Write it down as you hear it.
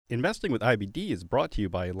Investing with IBD is brought to you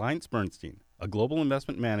by AllianceBernstein, a global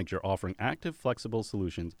investment manager offering active, flexible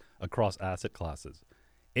solutions across asset classes.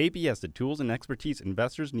 AB has the tools and expertise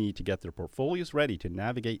investors need to get their portfolios ready to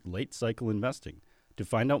navigate late-cycle investing. To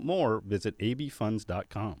find out more, visit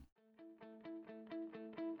abfunds.com.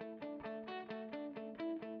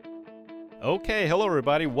 Okay, hello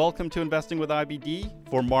everybody. Welcome to Investing with IBD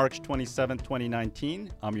for March 27th,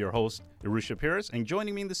 2019. I'm your host, Arusha Paris, and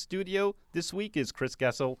joining me in the studio this week is Chris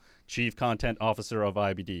Gessel, Chief Content Officer of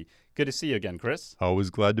IBD. Good to see you again, Chris. Always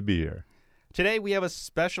glad to be here. Today we have a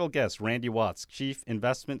special guest, Randy Watts, Chief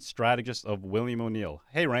Investment Strategist of William O'Neill.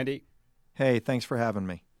 Hey, Randy. Hey, thanks for having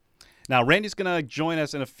me. Now, Randy's going to join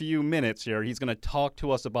us in a few minutes here. He's going to talk to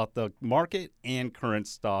us about the market and current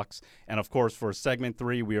stocks. And, of course, for segment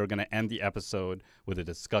 3, we are going to end the episode with a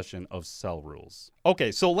discussion of sell rules.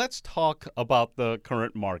 Okay, so let's talk about the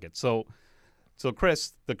current market. So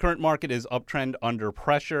Chris, the current market is uptrend under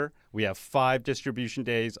pressure. We have 5 distribution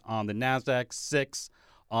days on the NASDAQ, 6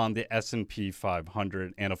 on the S&P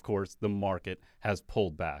 500. And, of course, the market has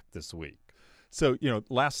pulled back this week. So,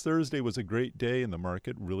 last Thursday was a great day in the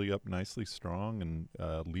market, really up nicely strong, and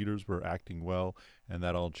leaders were acting well. And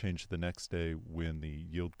that all changed the next day when the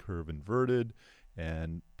yield curve inverted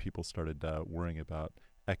and people started worrying about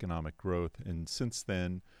economic growth. And since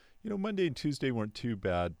then, Monday and Tuesday weren't too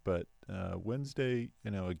bad, but Wednesday,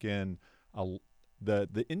 again,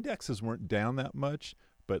 the indexes weren't down that much,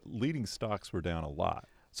 but leading stocks were down a lot.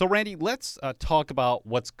 So, Randy, let's talk about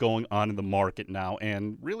what's going on in the market now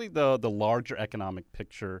and really the larger economic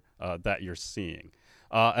picture that you're seeing.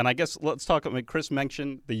 And I guess let's talk about, Chris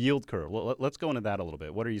mentioned the yield curve. Let's go into that a little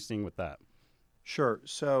bit. What are you seeing with that? Sure.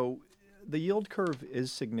 So the yield curve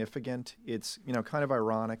is significant. It's, kind of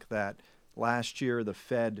ironic that last year the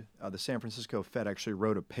Fed, the San Francisco Fed actually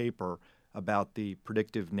wrote a paper about the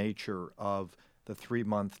predictive nature of the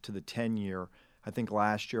 3-month to the 10-year. I think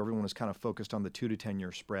last year everyone was kind of focused on the 2 to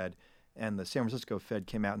 10-year spread, and the San Francisco Fed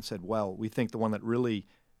came out and said, well, we think the one that really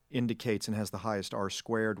indicates and has the highest R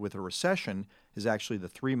squared with a recession is actually the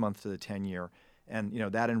 3-month to the 10-year, and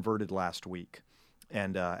that inverted last week.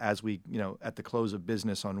 And as we, at the close of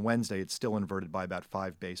business on Wednesday, it's still inverted by about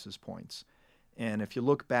 5 basis points. And if you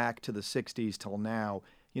look back to the 60s till now,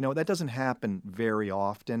 that doesn't happen very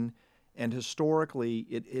often, and historically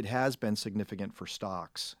it has been significant for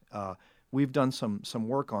stocks. We've done some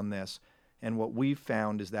work on this, and what we've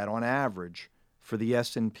found is that on average for the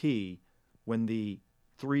S&P, when the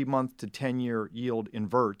 3-month to 10-year yield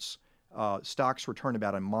inverts, stocks return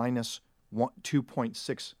about a minus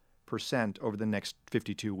 2.6% over the next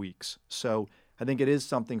 52 weeks. So I think it is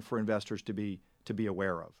something for investors to be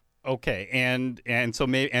aware of. Okay, and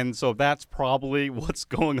so that's probably what's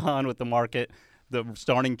going on with the market. They're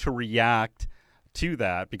starting to react to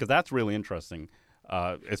that because that's really interesting.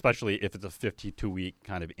 Especially if it's a 52-week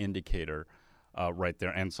kind of indicator right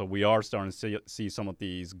there. And so we are starting to see some of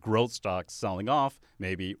these growth stocks selling off.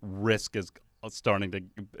 Maybe risk is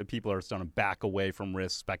people are starting to back away from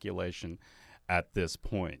risk speculation at this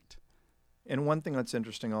point. And one thing that's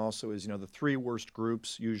interesting also is, the 3 worst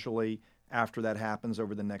groups usually after that happens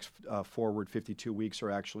over the next forward 52 weeks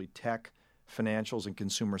are actually tech, financials, and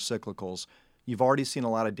consumer cyclicals. You've already seen a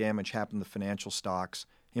lot of damage happen to financial stocks,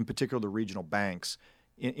 in particular the regional banks.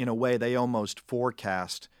 In a way, they almost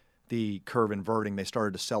forecast the curve inverting. They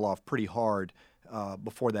started to sell off pretty hard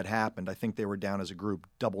before that happened. I think they were down as a group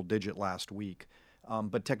double-digit last week.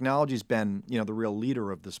 But technology's been, the real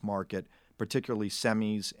leader of this market, particularly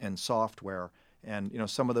semis and software. And,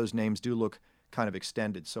 some of those names do look kind of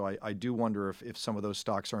extended. So I do wonder if some of those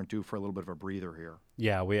stocks aren't due for a little bit of a breather here.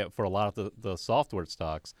 Yeah, we have, for a lot of the software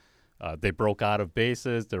stocks, they broke out of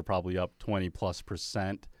bases. They're probably up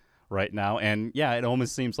 20+% right now. And, yeah, it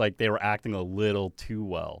almost seems like they were acting a little too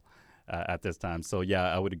well at this time. So,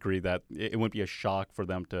 yeah, I would agree that it wouldn't be a shock for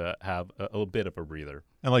them to have a bit of a breather.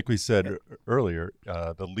 And like we said earlier,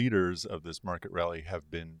 the leaders of this market rally have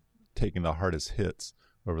been taking the hardest hits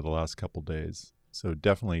over the last couple days. So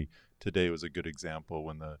definitely today was a good example.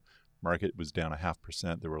 When the market was down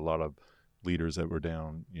 0.5%, there were a lot of leaders that were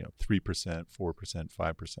down, 3%, 4%,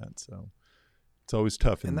 5%. So it's always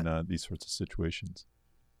tough in these sorts of situations.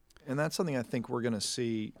 And that's something I think we're going to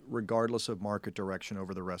see regardless of market direction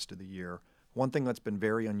over the rest of the year. One thing that's been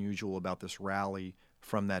very unusual about this rally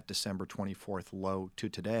from that December 24th low to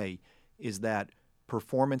today is that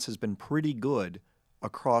performance has been pretty good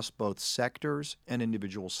across both sectors and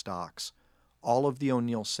individual stocks. All of the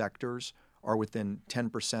O'Neill sectors are within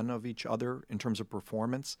 10% of each other in terms of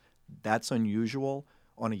performance. That's unusual.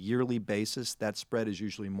 On a yearly basis, that spread is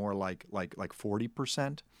usually more like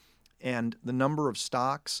 40%. And the number of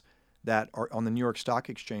stocks that are on the New York Stock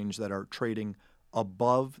Exchange that are trading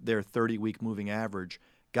above their 30-week moving average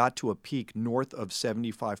got to a peak north of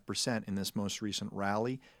 75% in this most recent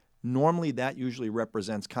rally. Normally, that usually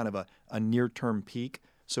represents kind of a near-term peak.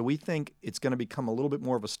 So we think it's going to become a little bit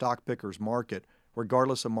more of a stock picker's market,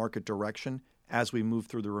 regardless of market direction, as we move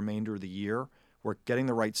through the remainder of the year. Where getting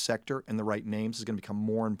the right sector and the right names is going to become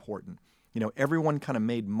more important. Everyone kind of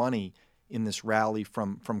made money in this rally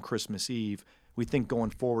from Christmas Eve. We think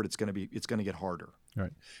going forward, it's going to get harder.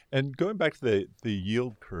 Right. And going back to the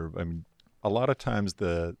yield curve, I mean, a lot of times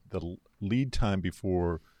the lead time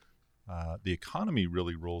before the economy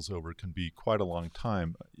really rolls over can be quite a long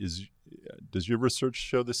time. Does your research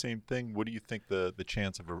show the same thing? What do you think the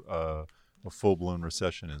chance of a full-blown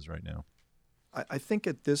recession is right now? I think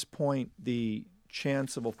at this point the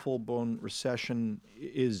chance of a full-blown recession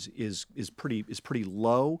is pretty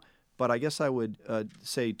low. But I guess I would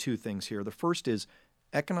say two things here. The first is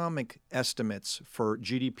economic estimates for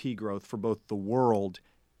GDP growth for both the world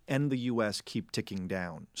and the U.S. keep ticking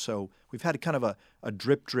down. So we've had kind of a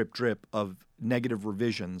drip of negative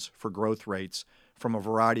revisions for growth rates from a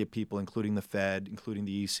variety of people, including the Fed, including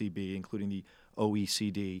the ECB, including the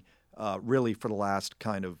OECD, really for the last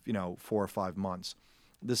kind of 4 or 5 months.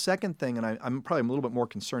 The second thing, and I'm probably a little bit more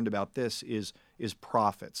concerned about this, is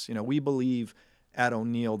profits. We believe at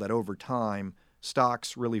O'Neill that over time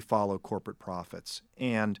stocks really follow corporate profits,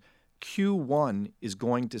 and Q1 is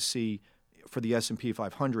going to see for the S&P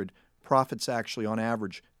 500 profits actually on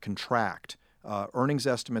average contract. Earnings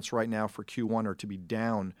estimates right now for Q1 are to be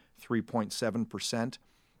down 3.7%.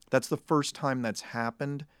 That's the first time that's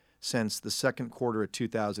happened since the second quarter of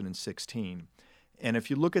 2016. And if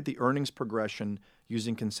you look at the earnings progression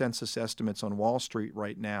using consensus estimates on Wall Street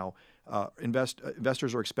right now,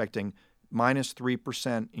 investors are expecting minus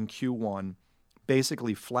 3% in Q1,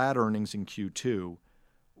 basically flat earnings in Q2,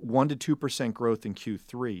 1% to 2% growth in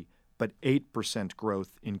Q3, but 8%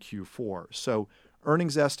 growth in Q4. So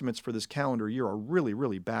earnings estimates for this calendar year are really,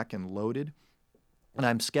 really back-end loaded. And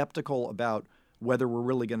I'm skeptical about whether we're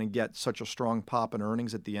really going to get such a strong pop in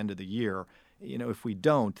earnings at the end of the year. If we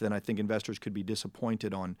don't, then I think investors could be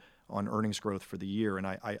disappointed on earnings growth for the year. And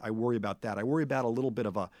I worry about that. I worry about a little bit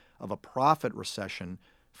of a profit recession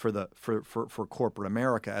for corporate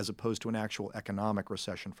America as opposed to an actual economic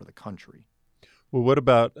recession for the country. Well, what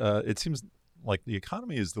about, it seems like the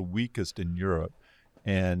economy is the weakest in Europe.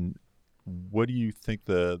 And what do you think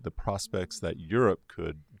the prospects that Europe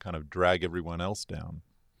could kind of drag everyone else down?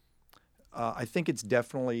 I think it's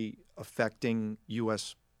definitely affecting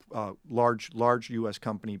U.S. Large U.S.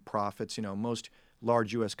 company profits. Most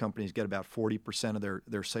large U.S. companies get about 40% of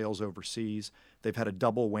their sales overseas. They've had a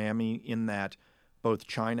double whammy in that both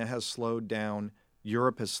China has slowed down,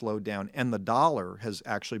 Europe has slowed down, and the dollar has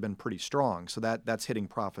actually been pretty strong. So that's hitting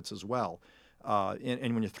profits as well.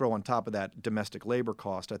 And when you throw on top of that domestic labor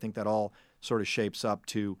cost, I think that all sort of shapes up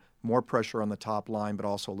to more pressure on the top line, but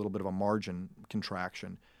also a little bit of a margin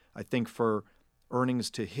contraction. I think for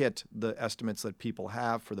earnings to hit the estimates that people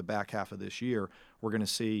have for the back half of this year, we're going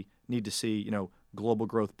to need to see global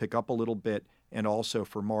growth pick up a little bit, and also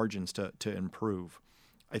for margins to improve.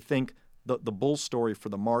 I think the bull story for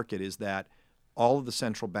the market is that all of the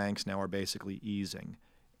central banks now are basically easing,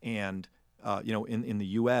 and in the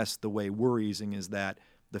U.S., the way we're easing is that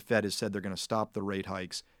the Fed has said they're going to stop the rate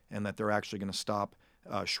hikes and that they're actually going to stop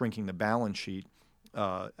shrinking the balance sheet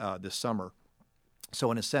this summer. So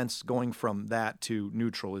in a sense, going from that to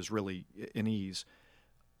neutral is really an ease.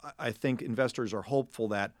 I think investors are hopeful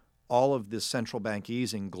that all of this central bank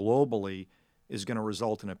easing globally is going to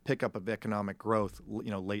result in a pickup of economic growth,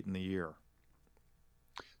 late in the year.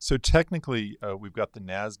 So technically, we've got the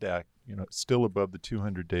NASDAQ, still above the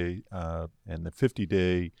 200-day, and the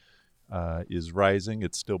 50-day is rising.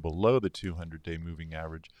 It's still below the 200-day moving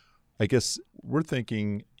average. I guess we're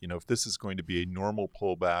thinking, if this is going to be a normal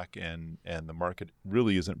pullback and the market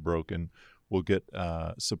really isn't broken, we'll get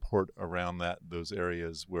support around those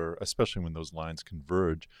areas where, especially when those lines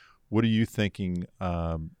converge. What are you thinking?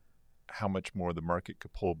 How much more the market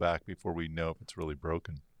could pull back before we know if it's really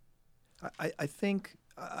broken?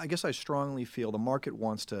 I guess I strongly feel the market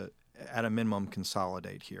wants to, at a minimum,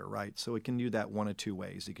 consolidate here, right? So it can do that one of two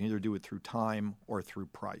ways. It can either do it through time or through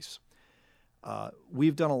price.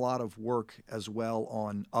 We've done a lot of work as well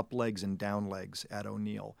on up legs and down legs at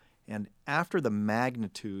O'Neill. And after the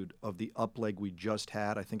magnitude of the up leg we just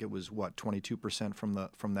had, I think it was 22%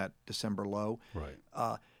 from that December low.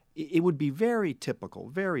 Right. It would be very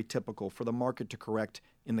typical for the market to correct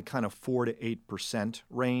in the kind of 4 to 8%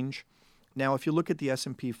 range. Now, if you look at the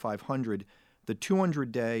S&P 500, The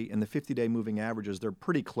 200-day and the 50-day moving averages, they're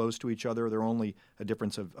pretty close to each other. They're only a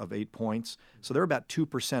difference of 8 points. So they're about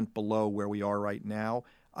 2% below where we are right now.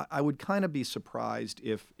 I would kind of be surprised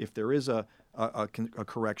if there is a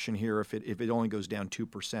correction here, if it only goes down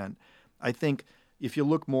 2%. I think if you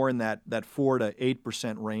look more in that 4 to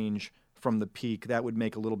 8% range from the peak, that would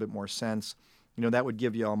make a little bit more sense. That would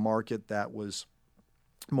give you a market that was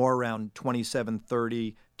more around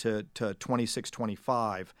 27.30 to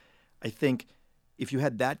 26.25. I think if you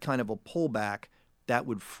had that kind of a pullback, that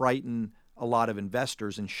would frighten a lot of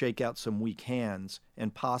investors and shake out some weak hands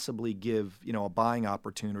and possibly give a buying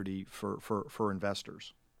opportunity for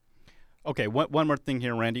investors. Okay, one more thing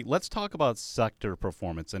here, Randy. Let's talk about sector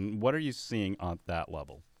performance and what are you seeing on that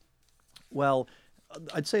level? Well,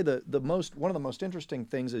 I'd say one of the most interesting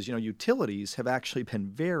things is utilities have actually been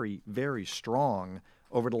very, very strong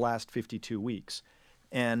over the last 52 weeks.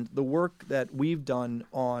 And the work that we've done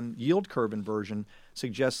on yield curve inversion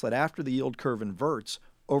suggests that after the yield curve inverts,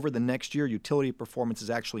 over the next year, utility performance is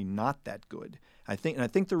actually not that good. I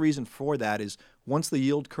think the reason for that is once the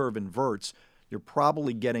yield curve inverts, you're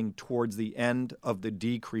probably getting towards the end of the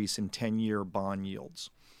decrease in 10-year bond yields.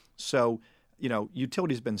 So,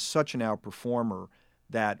 utility's been such an outperformer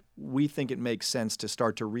that we think it makes sense to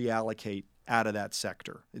start to reallocate out of that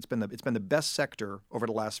sector. It's been the best sector over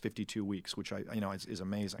the last 52 weeks, which is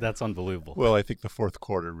amazing. That's unbelievable. Well, I think the fourth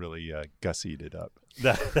quarter really gussied it up.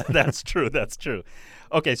 That's true. That's true.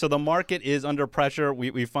 Okay, so the market is under pressure.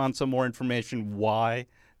 We found some more information why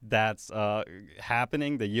that's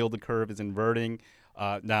happening. The yield curve is inverting.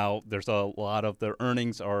 Now, there's a lot of the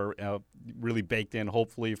earnings are really baked in,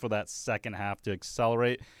 hopefully, for that second half to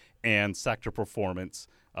accelerate. And sector performance,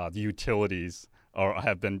 the utilities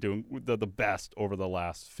have been doing the best over the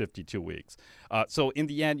last 52 weeks. So in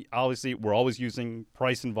the end, obviously, we're always using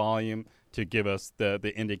price and volume to give us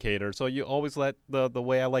the indicator. So you always let the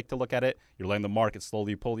way I like to look at it, you're letting the market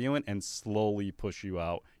slowly pull you in and slowly push you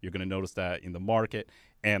out. You're going to notice that in the market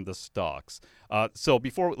and the stocks. So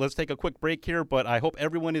let's take a quick break here, but I hope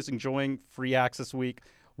everyone is enjoying Free Access Week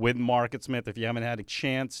with MarketSmith. If you haven't had a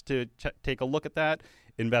chance to take a look at that,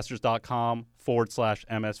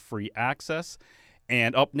 investors.com/MS Free Access.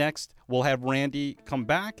 And up next, we'll have Randy come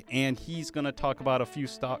back, and he's going to talk about a few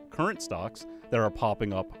current stocks that are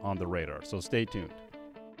popping up on the radar. So stay tuned.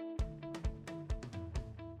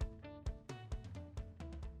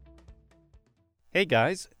 Hey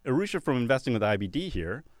guys, Arusha from Investing with IBD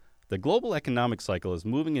here. The global economic cycle is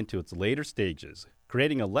moving into its later stages,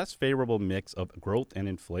 creating a less favorable mix of growth and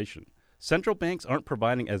inflation. Central banks aren't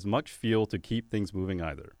providing as much fuel to keep things moving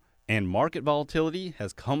either, and market volatility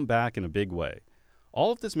has come back in a big way.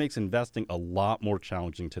 All of this makes investing a lot more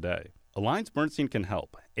challenging today. AllianceBernstein can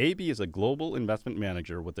help. AB is a global investment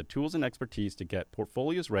manager with the tools and expertise to get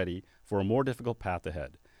portfolios ready for a more difficult path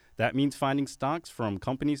ahead. That means finding stocks from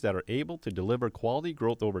companies that are able to deliver quality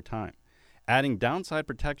growth over time. Adding downside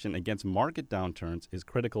protection against market downturns is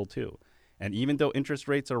critical too. And even though interest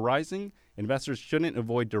rates are rising, investors shouldn't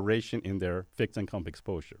avoid duration in their fixed income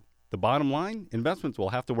exposure. The bottom line, investments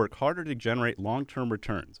will have to work harder to generate long-term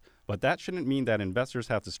returns, but that shouldn't mean that investors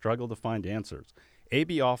have to struggle to find answers.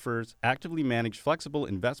 AB offers actively managed flexible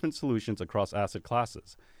investment solutions across asset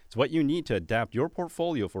classes. It's what you need to adapt your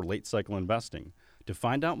portfolio for late-cycle investing. To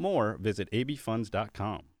find out more, visit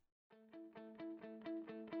abfunds.com.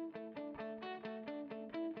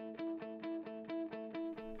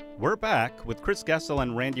 We're back with Chris Gessel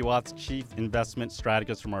and Randy Watts, Chief Investment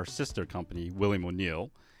Strategist from our sister company, William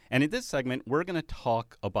O'Neill. And in this segment, we're going to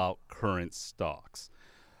talk about current stocks.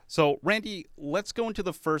 So, Randy, let's go into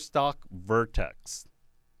the first stock, Vertex.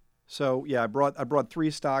 So, yeah, I brought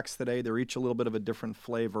three stocks today. They're each a little bit of a different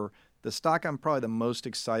flavor. The stock I'm probably the most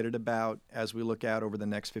excited about as we look out over the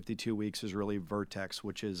next 52 weeks is really Vertex,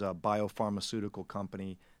 which is a biopharmaceutical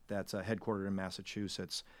company that's headquartered in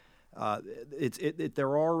Massachusetts.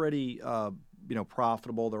 They're already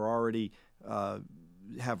profitable. They're already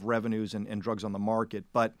have revenues and drugs on the market,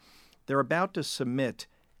 but they're about to submit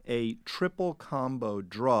a triple combo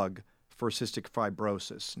drug for cystic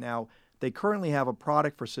fibrosis. Now, they currently have a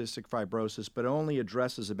product for cystic fibrosis, but it only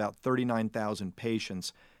addresses about 39,000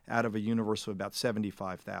 patients out of a universe of about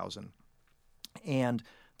 75,000. And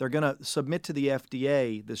they're going to submit to the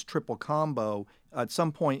FDA this triple combo at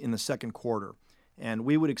some point in the second quarter. And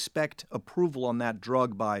we would expect approval on that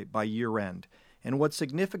drug by year end. And what's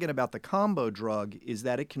significant about the combo drug is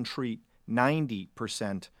that it can treat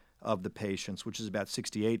 90% of the patients, which is about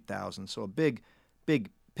 68,000. So a big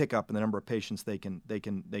pickup in the number of patients they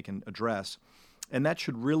can address. And that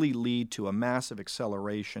should really lead to a massive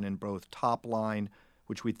acceleration in both top line,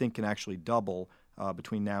 which we think can actually double,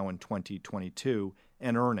 between now and 2022,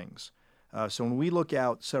 and earnings. So when we look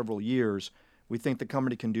out several years, we think the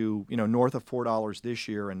company can do north of $4 this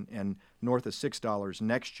year and north of $6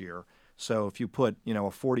 next year. So if you put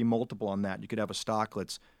a 40 multiple on that, you could have a stock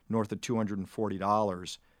that's north of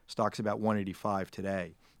 $240. Stock's about 185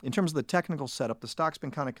 today. In terms of the technical setup, the stock's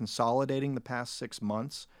been kind of consolidating the past 6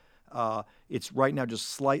 months. It's right now just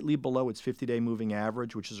slightly below its 50-day moving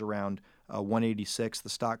average, which is around 186. The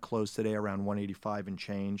stock closed today around 185 and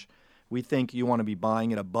change. We think you want to be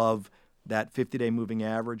buying it above that 50-day moving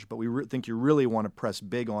average, but we think you really want to press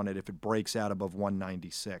big on it if it breaks out above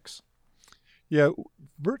 196. Yeah,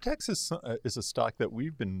 Vertex is a stock that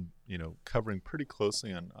we've been covering pretty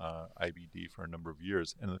closely on IBD for a number of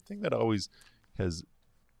years, and the thing that always has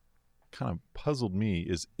kind of puzzled me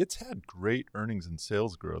is it's had great earnings and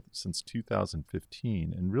sales growth since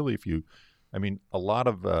 2015, and really, a lot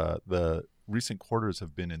of the recent quarters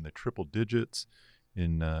have been in the triple digits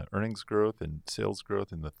in earnings growth and sales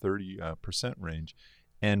growth in the 30% range,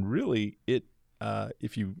 and really,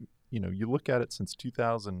 if you look at it since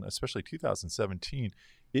 2000, especially 2017,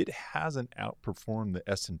 it hasn't outperformed the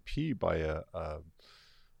S&P by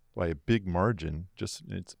a big margin.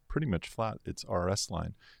 It's pretty much flat. Its RS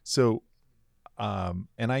line. So,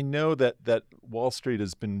 and I know that Wall Street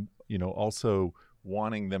has been, also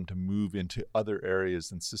wanting them to move into other areas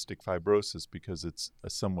than cystic fibrosis because it's a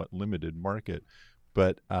somewhat limited market.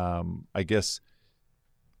 But I guess,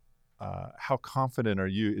 how confident are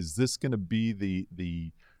you? Is this going to be the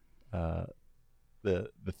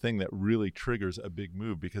thing that really triggers a big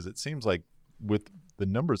move? Because it seems like with the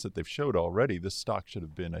numbers that they've showed already, this stock should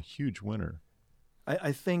have been a huge winner.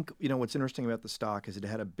 I think, what's interesting about the stock is it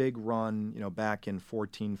had a big run, back in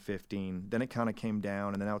 14, 15. Then it kind of came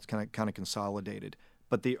down, and then now it's kind of consolidated.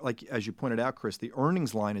 But as you pointed out, Chris, the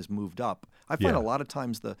earnings line has moved up. I find a lot of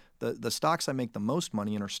times the stocks I make the most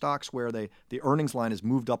money in are stocks where the earnings line has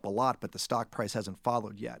moved up a lot, but the stock price hasn't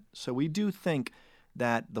followed yet. So we do think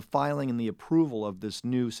that the filing and the approval of this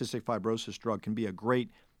new cystic fibrosis drug can be a great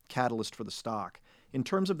catalyst for the stock. In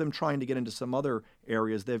terms of them trying to get into some other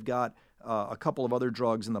areas, they've got a couple of other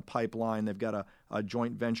drugs in the pipeline. They've got a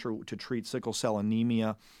joint venture to treat sickle cell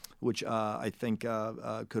anemia, which I think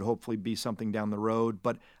could hopefully be something down the road.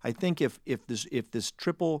 But I think if this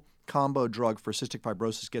triple combo drug for cystic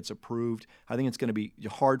fibrosis gets approved, I think it's going to be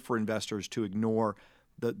hard for investors to ignore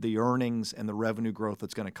the earnings and the revenue growth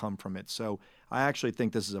that's going to come from it. So I actually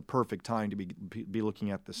think this is a perfect time to be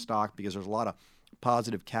looking at the stock because there's a lot of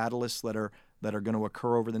positive catalysts that are going to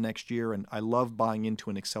occur over the next year, and I love buying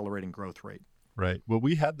into an accelerating growth rate. Right. Well,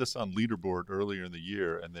 we had this on Leaderboard earlier in the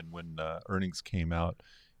year, and then when earnings came out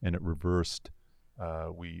and it reversed,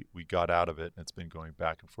 we got out of it, and it's been going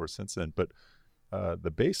back and forth since then. But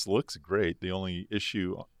the base looks great. The only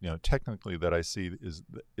issue, technically that I see is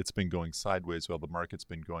that it's been going sideways while the market's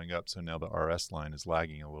been going up. So now the RS line is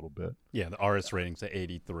lagging a little bit. Yeah, the RS rating's at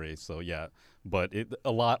 83. So yeah, but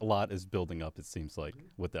a lot is building up. It seems like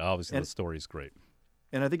obviously the story's great.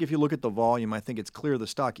 And I think if you look at the volume, I think it's clear the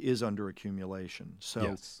stock is under accumulation. So,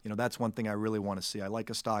 yes. That's one thing I really want to see. I like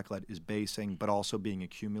a stock that is basing but also being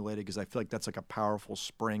accumulated because I feel like that's like a powerful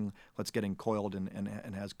spring that's getting coiled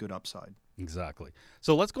and has good upside. Exactly.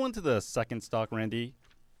 So let's go into the second stock, Randy.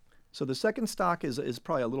 So the second stock is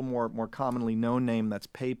probably a little more commonly known name. That's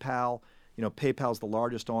PayPal. PayPal's the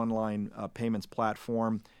largest online payments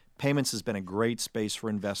platform. Payments has been a great space for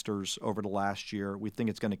investors over the last year. We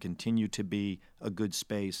think it's going to continue to be a good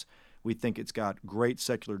space. We think it's got great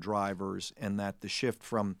secular drivers and that the shift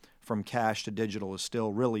from cash to digital is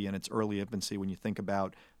still really in its early infancy when you think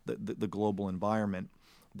about the global environment.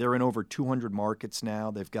 They're in over 200 markets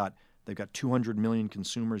now. They've got 200 million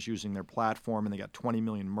consumers using their platform, and they got 20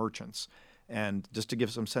 million merchants. And just to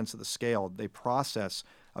give some sense of the scale, they process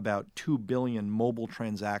about 2 billion mobile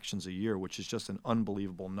transactions a year, which is just an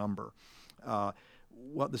unbelievable number.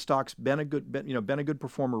 The stock's been a good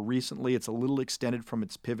performer recently. It's a little extended from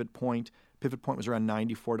its pivot point. Pivot point was around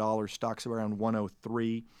 $94. Stock's around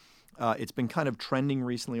 103. It's been kind of trending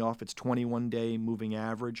recently off its 21-day moving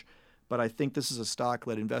average. But I think this is a stock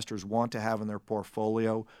that investors want to have in their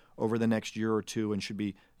portfolio over the next year or two and should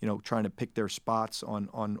be, trying to pick their spots on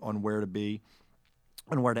where to be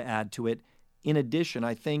and where to add to it. In addition,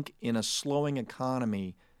 I think in a slowing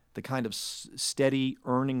economy, the kind of steady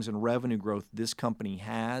earnings and revenue growth this company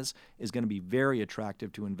has is going to be very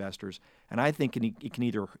attractive to investors. And I think it can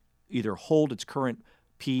either hold its current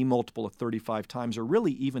P multiple of 35 times or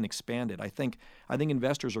really even expand it. I think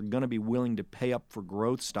investors are going to be willing to pay up for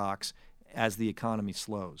growth stocks as the economy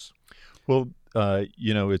slows. Well,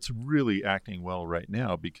 it's really acting well right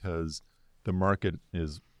now because the market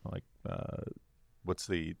is like what's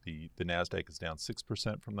the NASDAQ is down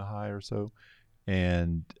 6% from the high or so,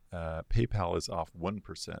 and PayPal is off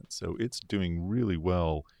 1%. So it's doing really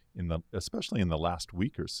well especially in the last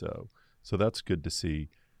week or so. So that's good to see.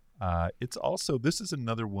 It's also, this is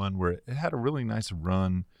another one where it had a really nice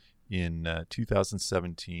run in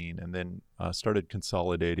 2017 and then started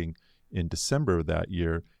consolidating in December of that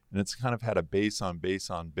year. And it's kind of had a base on base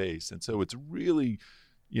on base. And so it's really,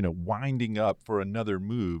 winding up for another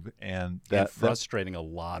move. And frustrating a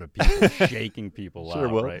lot of people, shaking people sure,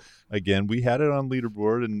 out, well, right? Again, we had it on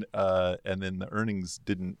leaderboard and then the earnings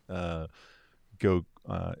didn't go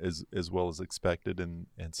as well as expected. And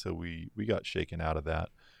so we got shaken out of that.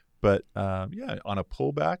 But on a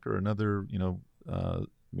pullback or another,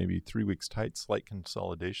 maybe 3 weeks tight, slight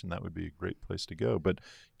consolidation, that would be a great place to go. But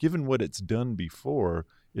given what it's done before,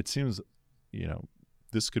 it seems,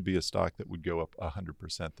 this could be a stock that would go up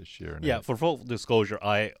 100% this year. Yeah, for full disclosure,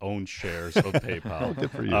 I own shares of PayPal.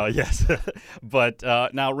 Good for you. Yes. But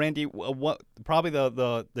now, Randy, what probably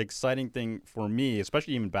the exciting thing for me,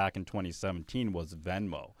 especially even back in 2017, was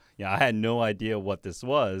Venmo. I had no idea what this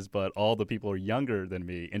was, but all the people who are younger than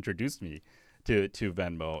me introduced me to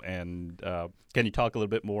Venmo. And can you talk a little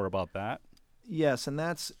bit more about that? Yes, and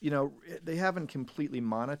that's, they haven't completely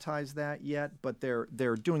monetized that yet, but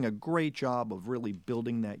they're doing a great job of really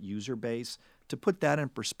building that user base. To put that in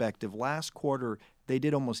perspective, last quarter they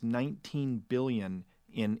did almost $19 billion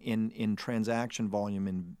in transaction volume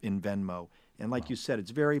in Venmo. And like you said,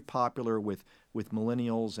 it's very popular with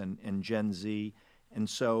millennials and Gen Z. And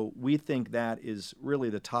so we think that is really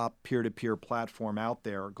the top peer-to-peer platform out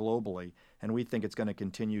there globally, and we think it's going to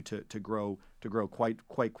continue to grow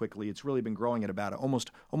quite quickly. It's really been growing at about almost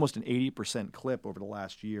an 80% clip over the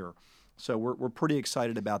last year. So we're pretty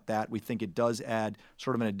excited about that. We think it does add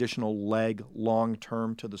sort of an additional leg long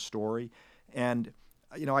term to the story. And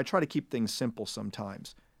I try to keep things simple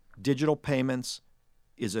sometimes. Digital payments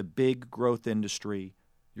is a big growth industry.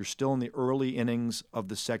 You're still in the early innings of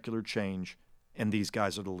the secular change. And these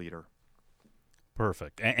guys are the leader.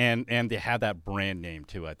 Perfect. And they have that brand name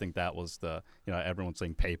too. I think that was everyone's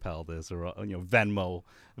saying PayPal this or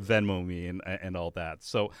Venmo me and all that.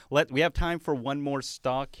 So we have time for one more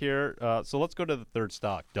stock here. So let's go to the third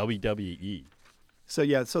stock, WWE. So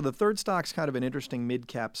the third stock's kind of an interesting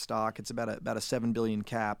mid-cap stock. It's about a $7 billion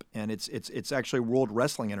cap, and it's actually World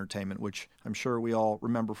Wrestling Entertainment, which I'm sure we all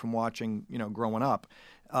remember from watching, growing up.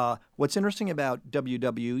 What's interesting about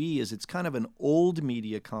WWE is it's kind of an old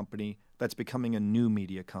media company that's becoming a new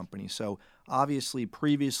media company. So obviously,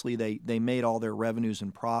 previously they made all their revenues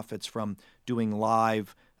and profits from doing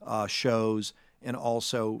live shows and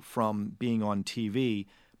also from being on TV,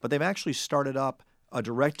 but they've actually started up a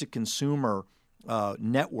direct-to-consumer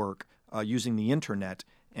network using the internet,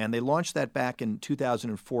 and they launched that back in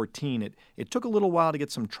 2014. It took a little while to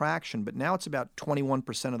get some traction, but now it's about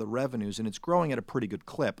 21% of the revenues, and it's growing at a pretty good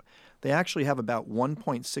clip. They actually have about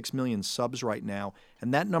 1.6 million subs right now,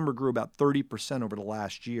 and that number grew about 30% over the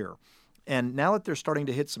last year. And now that they're starting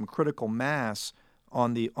to hit some critical mass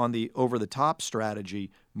on the over-the-top strategy,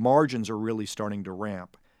 margins are really starting to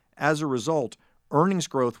ramp. As a result, earnings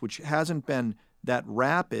growth, which hasn't been that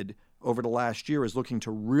rapid over the last year, is looking to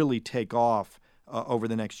really take off over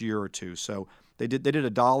the next year or two. So they did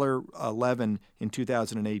 $1.11 in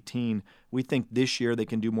 2018. We think this year they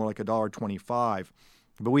can do more like $1.25.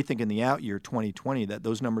 But we think in the out year, 2020, that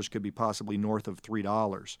those numbers could be possibly north of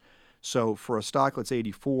 $3. So for a stock that's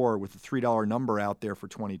 84 with a $3 number out there for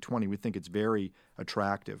 2020, we think it's very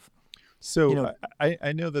attractive. So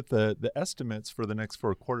I know that the estimates for the next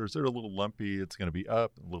 4 quarters, they're a little lumpy. It's going to be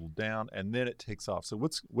up, a little down, and then it takes off. So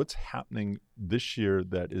what's happening this year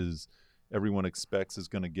that is everyone expects is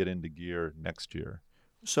going to get into gear next year?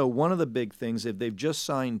 So one of the big things, they've just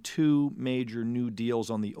signed 2 major new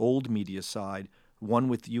deals on the old media side, one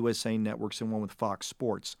with USA Networks and one with Fox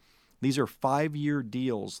Sports. These are 5-year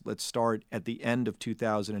deals that start at the end of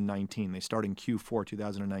 2019. They start in Q4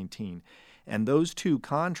 2019. And those 2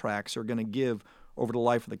 contracts are going to give, over the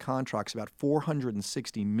life of the contracts, about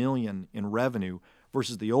 $460 million in revenue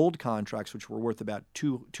versus the old contracts, which were worth about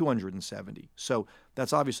 $270. So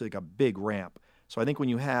that's obviously like a big ramp. So I think when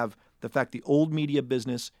you have the fact the old media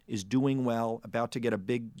business is doing well, about to get a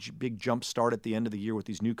big jump start at the end of the year with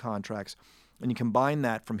these new contracts, and you combine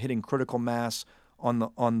that from hitting critical mass on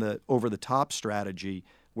the over-the-top strategy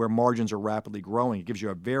where margins are rapidly growing, it gives you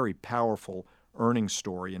a very powerful earnings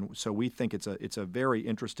story. And so we think it's a very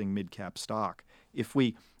interesting mid-cap stock. If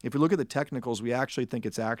we look at the technicals, we actually think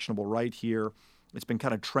it's actionable right here. It's been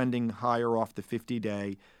kind of trending higher off the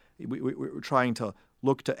 50-day. we're trying to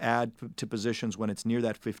look to add to positions when it's near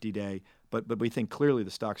that 50-day, but we think clearly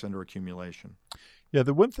the stock's under accumulation. Yeah,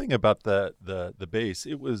 the one thing about the base,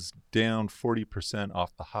 it was down 40%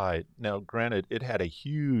 off the high. Now, granted, it had a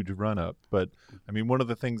huge run up, but I mean, one of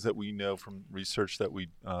the things that we know from research that we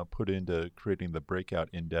put into creating the breakout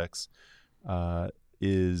index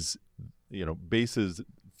is, bases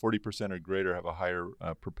 40% or greater have a higher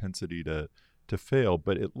propensity to fail.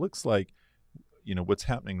 But it looks like, what's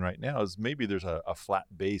happening right now is maybe there's a flat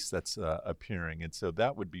base that's appearing, and so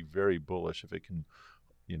that would be very bullish if it can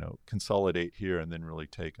consolidate here and then really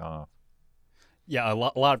take off. Yeah, a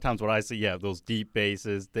lot of times what I see, those deep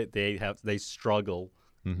bases, they struggle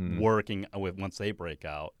working with once they break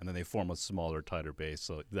out, and then they form a smaller, tighter base.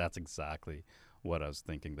 So that's exactly what I was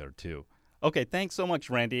thinking there too. Okay, thanks so much,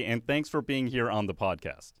 Randy, and thanks for being here on the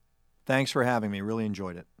podcast. Thanks for having me. Really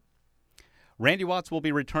enjoyed it. Randy Watts will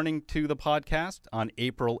be returning to the podcast on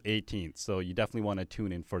April 18th, so you definitely want to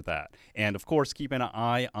tune in for that. And, of course, keep an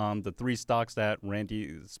eye on the 3 stocks that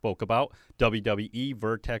Randy spoke about, WWE,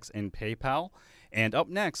 Vertex, and PayPal. And up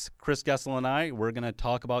next, Chris Gessel and we're going to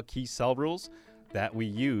talk about key sell rules that we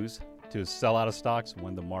use to sell out of stocks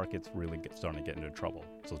when the market's really starting to get into trouble.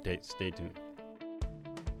 So stay tuned.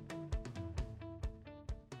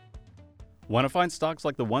 Want to find stocks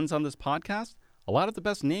like the ones on this podcast? A lot of the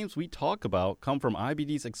best names we talk about come from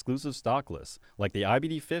IBD's exclusive stock lists, like the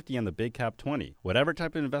IBD 50 and the Big Cap 20. Whatever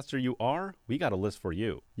type of investor you are, we got a list for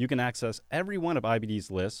you. You can access every one of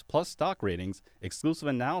IBD's lists, plus stock ratings, exclusive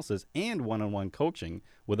analysis, and one-on-one coaching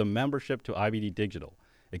with a membership to IBD Digital.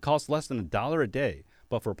 It costs less than $1 a day,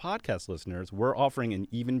 but for podcast listeners, we're offering an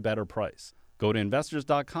even better price. Go to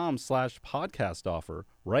investors.com/podcast offer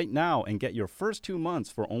right now and get your first 2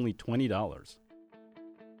 months for only $20.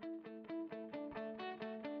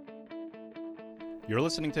 You're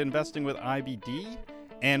listening to Investing with IBD,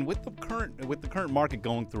 and with the current market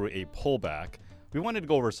going through a pullback, we wanted to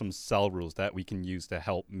go over some sell rules that we can use to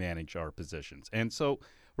help manage our positions. And so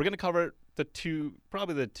we're going to cover the two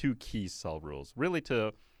key sell rules, really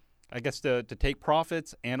to take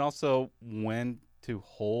profits and also when to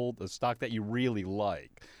hold a stock that you really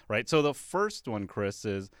like, right? So the first one, Chris,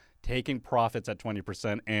 is taking profits at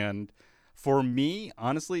 20%. And for me,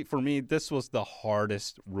 honestly, this was the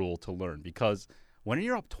hardest rule to learn because when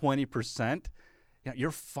you're up 20%,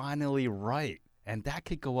 you're finally right. And that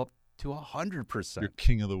could go up to 100%. You're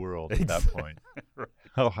king of the world at that point. Right.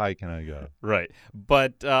 How high can I go? Right.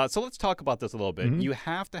 But so let's talk about this a little bit. Mm-hmm. You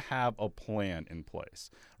have to have a plan in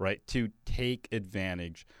place, right, to take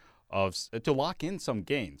advantage to lock in some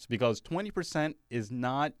gains because 20% is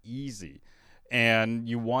not easy. And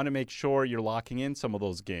you want to make sure you're locking in some of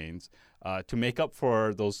those gains to make up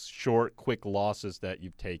for those short, quick losses that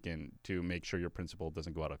you've taken to make sure your principal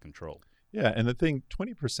doesn't go out of control. Yeah, and the thing,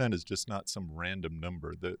 20% is just not some random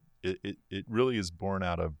number. It really is born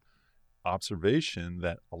out of observation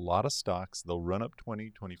that a lot of stocks, they'll run up 20,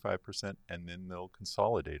 25%, and then they'll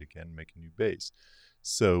consolidate again, make a new base.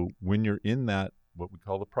 So when you're in that, what we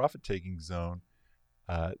call the profit-taking zone,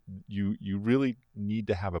 you really need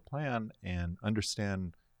to have a plan and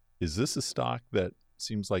understand, is this a stock that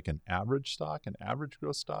seems like an average stock, an average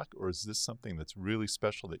growth stock, or is this something that's really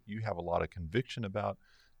special that you have a lot of conviction about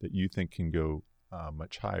that you think can go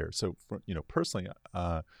much higher? So, personally,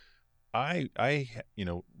 I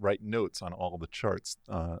write notes on all the charts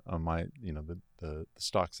on my, the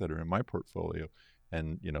stocks that are in my portfolio,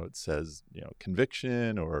 and it says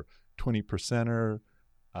conviction or 20%er.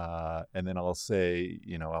 And then I'll say,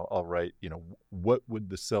 I'll write, what would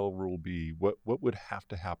the sell rule be? What would have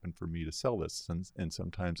to happen for me to sell this? And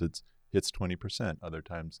sometimes it's 20%, other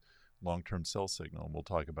times long-term sell signal, and we'll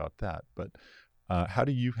talk about that. But how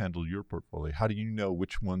do you handle your portfolio? How do you know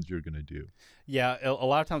which ones you're going to do? Yeah, a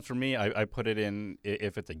lot of times for me, I put it in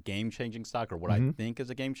if it's a game-changing stock or what I think is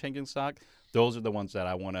a game-changing stock, those are the ones that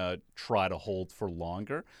I want to try to hold for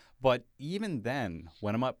longer. But even then,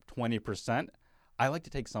 when I'm up 20%, I like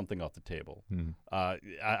to take something off the table.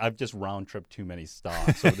 I've just round-tripped too many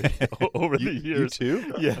stocks over the years. You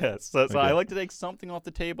too? Yes. So Okay. I like to take something off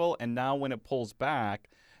the table, and now when it pulls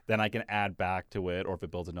back, then I can add back to it, or if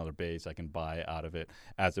it builds another base, I can buy out of it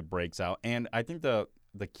as it breaks out. And I think the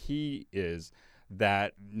key is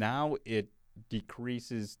that now it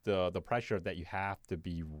decreases the pressure that you have to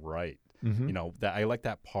be right. That I like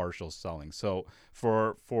that partial selling. So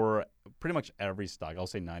for pretty much every stock, I'll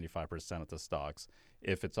say 95% of the stocks,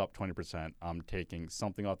 if it's up 20%, I'm taking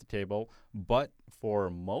something off the table. But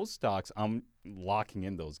for most stocks, I'm locking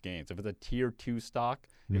in those gains. If it's a tier 2 stock,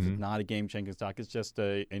 if it's not a game-changing stock, it's just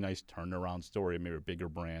a nice turnaround story, maybe a bigger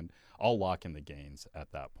brand, I'll lock in the gains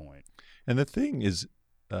at that point. And the thing is,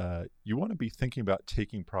 you want to be thinking about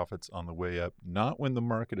taking profits on the way up, not when the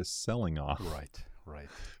market is selling off. Right.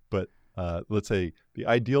 But let's say the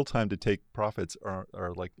ideal time to take profits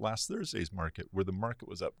are like last Thursday's market, where the market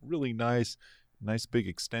was up really nice big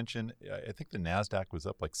extension. I think the NASDAQ was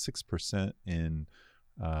up like 6% in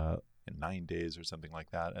 9 days or something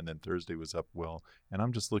like that. And then Thursday was up well. And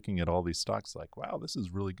I'm just looking at all these stocks like, wow, this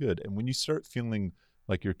is really good. And when you start feeling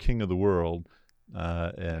like you're king of the world,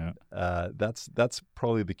 that's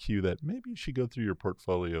probably the cue that maybe you should go through your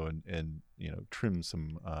portfolio and trim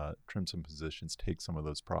some positions, take some of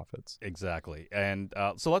those profits. Exactly. And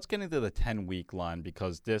so let's get into the 10-week line,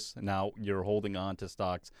 because this, now you're holding on to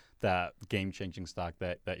stocks, that game-changing stock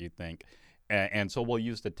that you think. And so we'll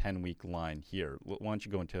use the 10-week line here. Why don't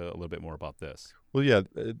you go into a little bit more about this? Well, yeah,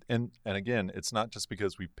 and again, it's not just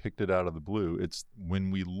because we picked it out of the blue. It's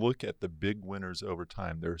when we look at the big winners over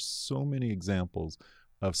time. There are so many examples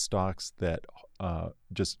of stocks that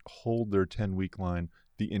just hold their 10-week line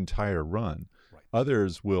the entire run. Right.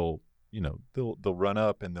 Others will, they'll run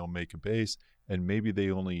up and they'll make a base, and maybe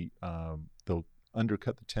they only they'll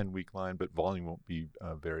undercut the 10-week line, but volume won't be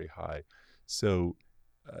very high. So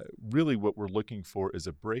really what we're looking for is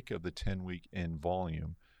a break of the 10-week in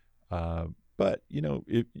volume. But,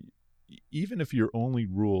 even if your only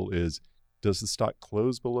rule is, does the stock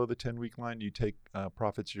close below the 10-week line, you take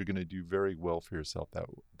profits, you're going to do very well for yourself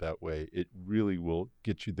that way. It really will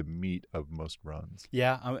get you the meat of most runs.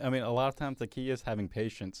 Yeah, I mean, a lot of times the key is having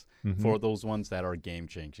patience for those ones that are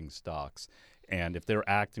game-changing stocks. And if they're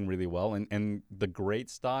acting really well, and the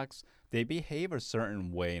great stocks, they behave a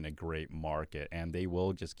certain way in a great market, and they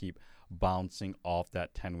will just keep bouncing off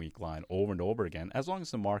that 10-week line over and over again, as long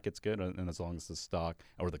as the market's good and as long as the stock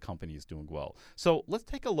or the company is doing well. So let's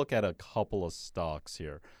take a look at a couple of stocks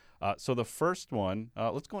here. So the first one,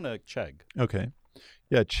 let's go into Chegg. Okay.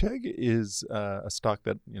 Yeah, Chegg is a stock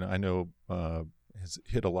that I know has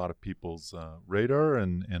hit a lot of people's radar,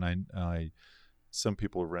 and I some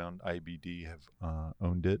people around IBD have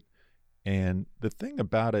owned it. And the thing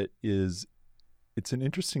about it is, it's an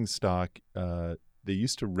interesting stock. They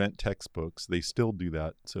used to rent textbooks. They still do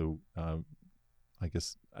that. So I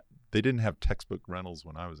guess they didn't have textbook rentals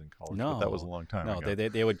when I was in college. No, but that was a long time ago. No,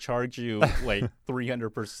 they would charge you like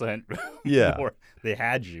 300% yeah. more. They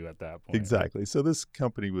had you at that point. Exactly. So this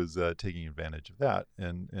company was taking advantage of that,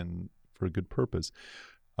 and for a good purpose.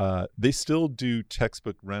 They still do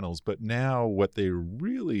textbook rentals, but now what they're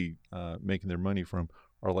really making their money from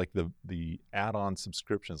are like the add-on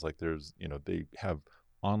subscriptions. Like there's, they have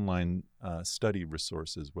online study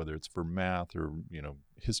resources, whether it's for math or,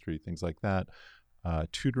 history, things like that,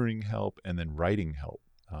 tutoring help, and then writing help.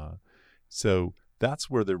 So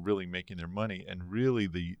that's where they're really making their money. And really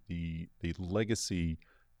the legacy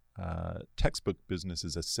textbook business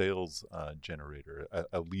is a sales generator,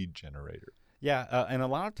 a lead generator. Yeah, and a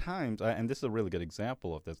lot of times, and this is a really good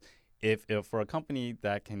example of this, if for a company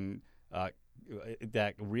that can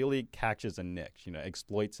that really catches a niche,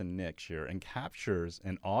 exploits a niche here and captures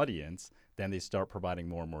an audience, then they start providing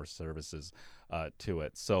more and more services to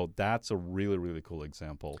it. So that's a really, really cool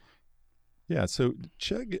example. Yeah, so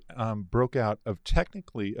Chegg broke out of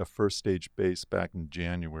technically a first stage base back in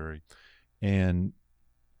January. And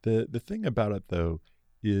the thing about it, though,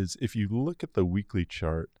 is if you look at the weekly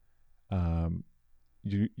chart,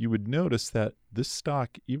 you would notice that this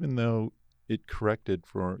stock, even though it corrected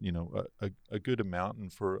for a good amount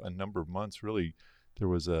and for a number of months, really there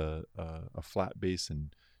was a flat base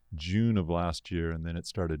in June of last year, and then it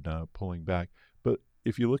started pulling back. But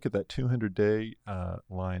if you look at that 200-day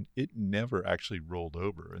line, it never actually rolled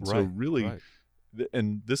over. And so really,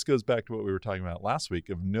 and this goes back to what we were talking about last week,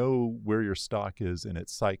 of know where your stock is in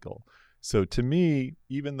its cycle. So to me,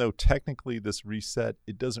 even though technically this reset,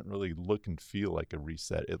 it doesn't really look and feel like a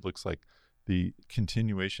reset. It looks like the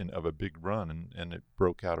continuation of a big run, and it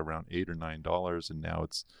broke out around $8 or $9, and now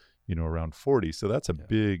it's around 40. So that's a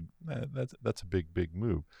big that's a big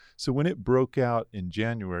move. So when it broke out in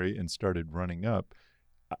January and started running up,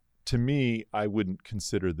 to me, I wouldn't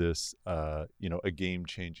consider this a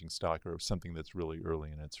game-changing stock or something that's really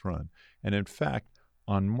early in its run. And in fact,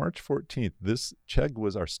 on March 14th, this Chegg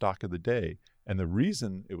was our stock of the day. And the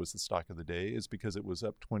reason it was the stock of the day is because it was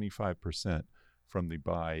up 25% from the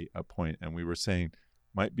buy point. And we were saying,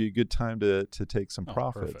 might be a good time to take some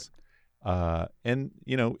profits. And,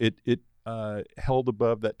 it held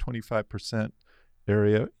above that 25%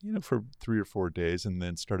 area, for 3 or 4 days, and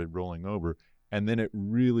then started rolling over. And then it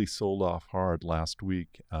really sold off hard last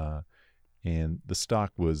week. And the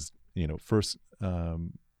stock was, first,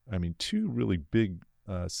 2 really big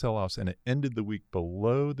sell-offs, and it ended the week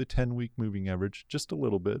below the 10-week moving average, just a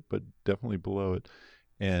little bit, but definitely below it.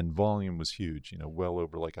 and volume was huge, well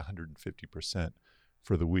over like 150%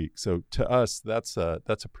 for the week. So to us, that's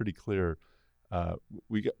a pretty clear.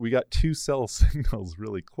 We got two sell signals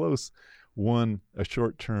really close. One, a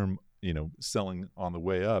short term, selling on the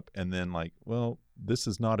way up, and then like, well, this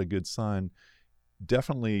is not a good sign.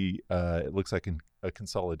 Definitely, it looks like a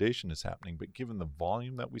consolidation is happening, but given the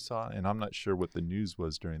volume that we saw, and I'm not sure what the news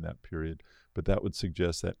was during that period, but that would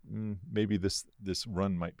suggest that maybe this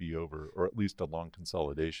run might be over, or at least a long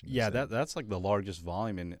consolidation. Yeah, that's like the largest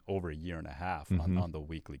volume in over a year and a half on the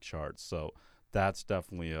weekly charts. So that's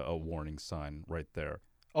definitely a warning sign right there.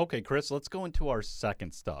 Okay, Chris, let's go into our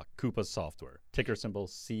second stock, Coupa Software, ticker symbol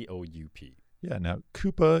COUP. Yeah. Now,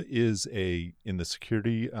 Coupa is in the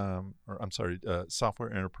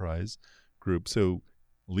software enterprise group. So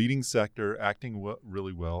leading sector, acting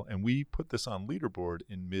really well. And we put this on leaderboard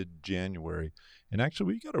in mid-January. And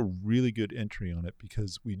actually, we got a really good entry on it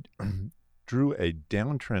because we drew a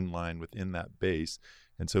downtrend line within that base.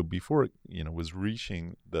 And so before it, was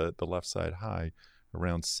reaching the left side high,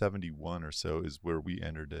 around 71 or so is where we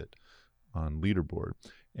entered it on leaderboard.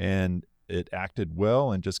 And it acted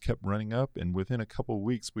well and just kept running up. And within a couple of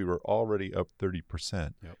weeks, we were already up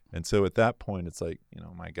 30%. Yep. And so at that point, it's like,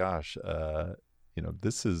 my gosh,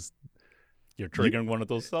 this is... You're triggering one of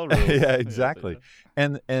those sell rules. Yeah, exactly.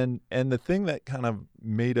 And the thing that kind of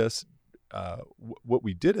made us, what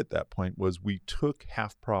we did at that point was we took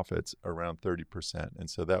half profits around 30%. And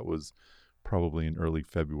so that was probably in early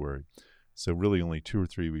February. So really only 2 or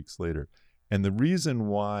 3 weeks later. And the reason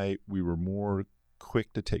why we were more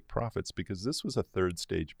quick to take profits, because this was a third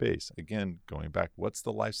stage base. Again, going back, what's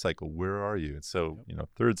the life cycle? Where are you? And so,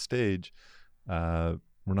 third stage, we're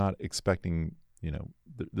not expecting,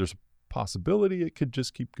 there's a possibility it could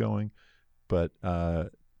just keep going. But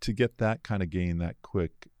to get that kind of gain that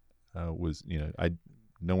quick was,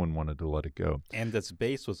 no one wanted to let it go. And this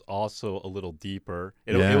base was also a little deeper.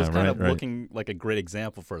 It was kind of looking like a great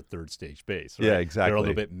example for a third stage base. Right? Yeah, exactly. They're a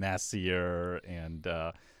little bit messier and...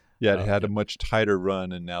 it had a much tighter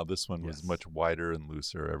run, and now this one was much wider and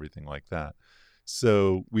looser, everything like that.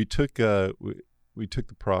 So we took we took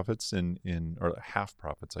the profits or half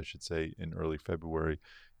profits, I should say, in early February,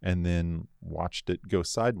 and then watched it go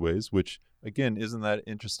sideways, which, again, isn't that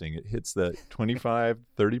interesting? It hits the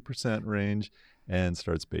 25-30% range and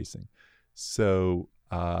starts basing. So,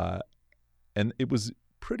 and it was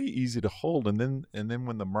pretty easy to hold. And then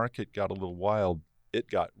when the market got a little wild, it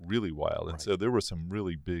got really wild. And so there were some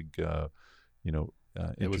really big,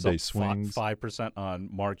 intraday swings. 5% on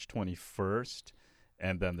March 21st.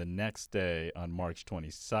 And then the next day on March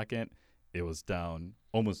 22nd, it was down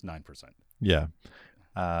almost 9%. Yeah.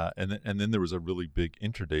 And then there was a really big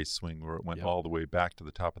intraday swing where it went all the way back to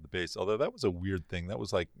the top of the base. Although that was a weird thing.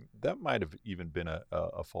 That might have even been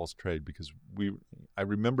a false trade, because I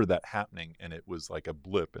remember that happening, and it was like a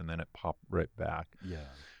blip, and then it popped right back. Yeah.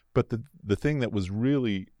 But the thing that was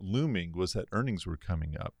really looming was that earnings were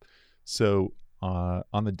coming up. So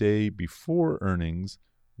on the day before earnings,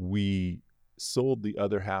 we sold the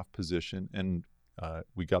other half position, and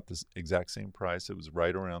we got this exact same price. It was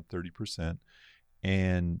right around 30%.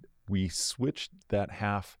 And we switched that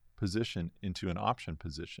half position into an option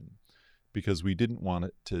position, because we didn't want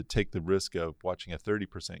it to take the risk of watching a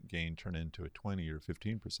 30% gain turn into a 20 or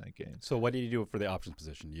 15% gain. So what did you do for the options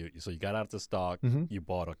position? So you got out of the stock, you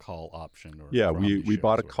bought a call option? We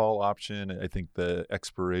bought a call option. I think the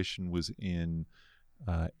expiration was in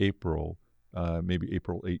April, maybe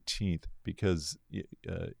April 18th, because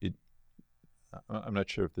I'm not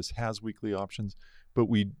sure if this has weekly options, but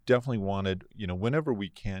we definitely wanted, whenever we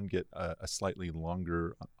can get a slightly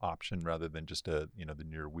longer option rather than just the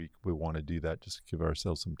near week, we want to do that just to give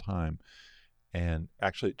ourselves some time. And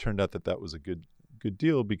actually, it turned out that was a good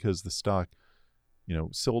deal, because the stock,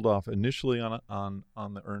 sold off initially on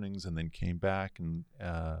the earnings and then came back, and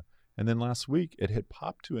then last week it had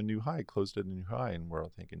popped to a new high, closed at a new high, and we're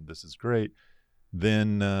all thinking this is great.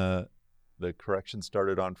 Then the correction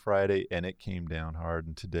started on Friday, and it came down hard,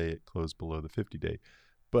 and today it closed below the 50-day.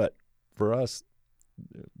 But for us,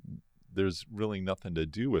 there's really nothing to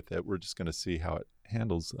do with it. We're just going to see how it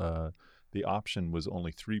handles. The option was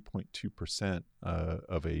only 3.2%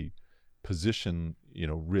 of a position,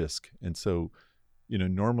 risk, and so,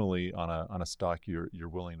 normally on a stock you're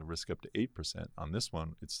willing to risk up to 8%. On this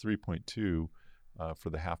one, it's 3.2 for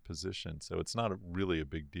the half position, so it's not really a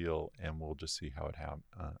big deal, and we'll just see how it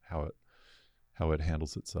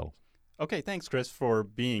handles itself. Okay, thanks, Chris, for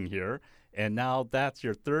being here. And now that's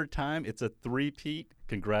your third time. It's a three-peat.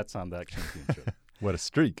 Congrats on that championship. What a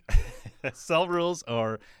streak. Sell rules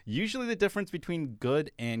are usually the difference between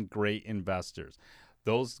good and great investors.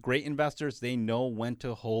 Those great investors, they know when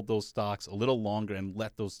to hold those stocks a little longer and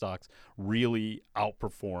let those stocks really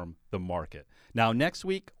outperform the market. Now, next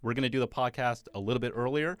week, we're going to do the podcast a little bit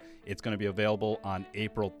earlier. It's going to be available on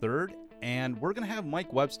April 3rd. And we're going to have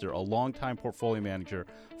Mike Webster, a longtime portfolio manager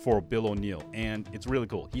for Bill O'Neill. And it's really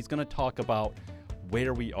cool. He's going to talk about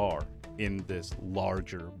where we are in this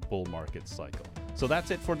larger bull market cycle. So that's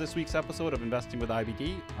it for this week's episode of Investing with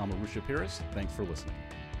IBD. I'm Arusha Pires. Thanks for listening.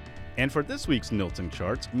 And for this week's Notes and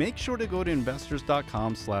Charts, make sure to go to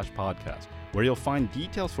investors.com/podcast, where you'll find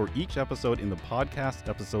details for each episode in the podcast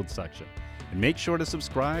episode section. And make sure to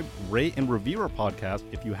subscribe, rate, and review our podcast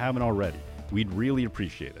if you haven't already. We'd really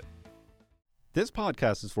appreciate it. This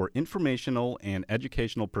podcast is for informational and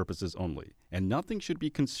educational purposes only, and nothing should be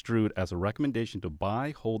construed as a recommendation to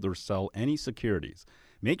buy, hold, or sell any securities.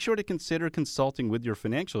 Make sure to consider consulting with your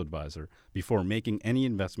financial advisor before making any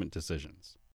investment decisions.